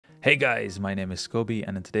Hey guys, my name is Scoby,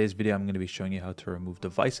 and in today's video I'm going to be showing you how to remove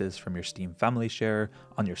devices from your Steam family share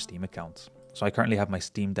on your Steam account. So I currently have my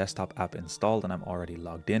Steam desktop app installed and I'm already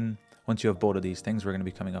logged in. Once you have both of these things, we're going to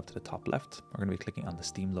be coming up to the top left. We're going to be clicking on the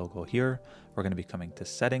Steam logo here. We're going to be coming to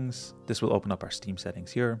settings. This will open up our Steam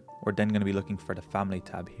settings here. We're then going to be looking for the family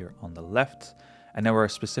tab here on the left. And now we're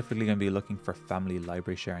specifically going to be looking for family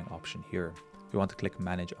library sharing option here. We want to click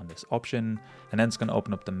manage on this option, and then it's going to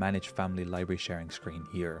open up the manage family library sharing screen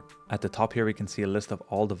here. At the top here we can see a list of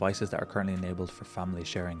all devices that are currently enabled for family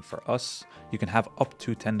sharing for us. You can have up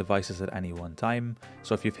to 10 devices at any one time,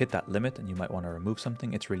 so if you've hit that limit and you might want to remove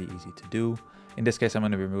something, it's really easy to do. In this case I'm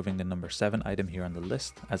going to be removing the number 7 item here on the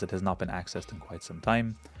list, as it has not been accessed in quite some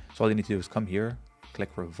time. So all you need to do is come here,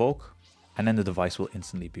 click revoke, and then the device will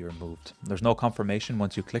instantly be removed. There's no confirmation.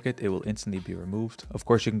 Once you click it, it will instantly be removed. Of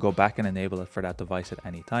course, you can go back and enable it for that device at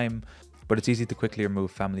any time, but it's easy to quickly remove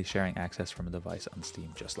family sharing access from a device on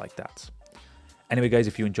Steam just like that. Anyway guys,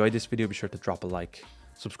 if you enjoyed this video, be sure to drop a like.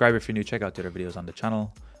 Subscribe if you're new, check out the other videos on the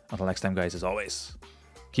channel. Until next time guys, as always,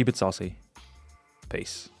 keep it saucy.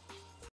 Peace.